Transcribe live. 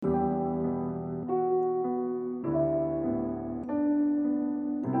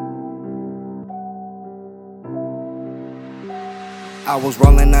I was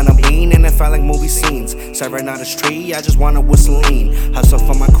rolling on a bean and it felt like movie scenes. Serving out the street, I just wanna whistle lean. Hustle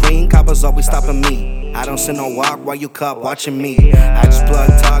for my cream, coppers always stopping me. I don't sit no walk while you cop watching me. I just plug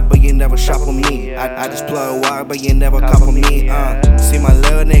talk, but you never shop with me. I just plug walk, but you never cop with me. See my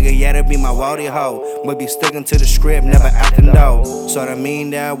little nigga, yeah, that be my waldy hoe. We be sticking to the script, never acting though. So that mean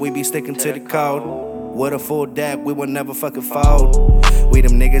that we be sticking to the code. With a full deck, we will never fucking fold. We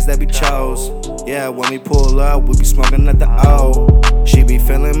them niggas that be chose. Yeah, when we pull up, we be smoking at the O. She be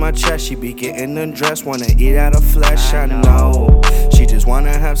feeling my chest, she be getting undressed. Wanna eat out of flesh, I know. She just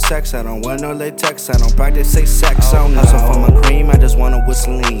wanna have sex, I don't wear no latex. I don't practice say sex, oh no. Hustle for my cream, I just wanna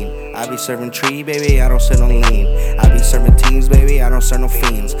whistle lean. I be serving tree, baby, I don't serve no lean. I be serving teens, baby, I don't serve no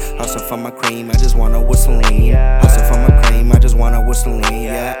fiends. Hustle for my cream, I just wanna whistle lean. Hustle for my cream, I just wanna whistle lean,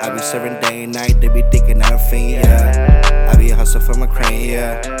 yeah. I be serving day and night, they be thinking I'm a fiend, yeah. I be hustle for my cream,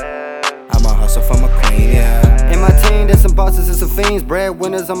 yeah. I'm a hustle for my cream, yeah. In my team, there's some bosses and some fiends.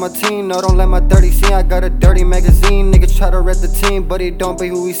 Breadwinners on my team, no, don't let my dirty see. I got a dirty magazine. Niggas try to rep the team, but he don't be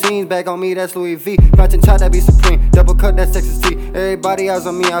who he seems. Back on me, that's Louis V. Matching chai, that be supreme. Double cut, that's Texas T. Everybody eyes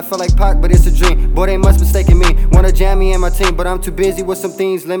on me, I feel like Pac, but it's a dream. Boy, they must mistaken me. Wanna jam me and my team, but I'm too busy with some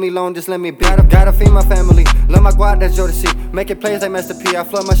things. Let me alone, just let me be. Gotta feed my family. Love my guap, that's Jodeci. Making plays like Master P. I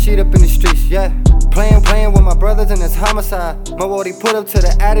flood my shit up in the streets, yeah. Playing with my brothers and it's homicide. My what he put up to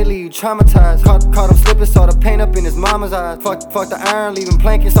the addy, leave you traumatized. Caught him slipping, saw the paint up in his mama's eyes. Fuck the iron, leaving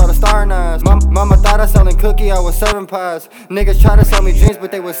planking, saw the star knives. Mama thought I selling cookie, I was serving pies. Niggas try to sell me dreams,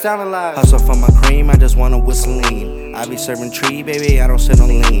 but they was selling lies. Hustle for my cream, I just wanna whistle lean. I be serving tree, baby, I don't serve no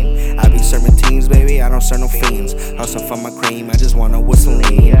lean. I be serving teens, baby, I don't serve no fiends. Hustle for my cream, I just wanna whistle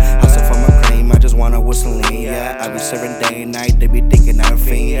lean. Hustle for my cream, I just wanna whistle lean, yeah. I be serving day and night, they be thinking I'm a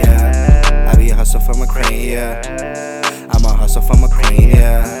fiend, yeah. I be hustle for my cream, yeah. I'm a hustle for my cream,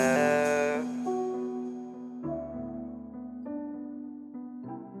 yeah.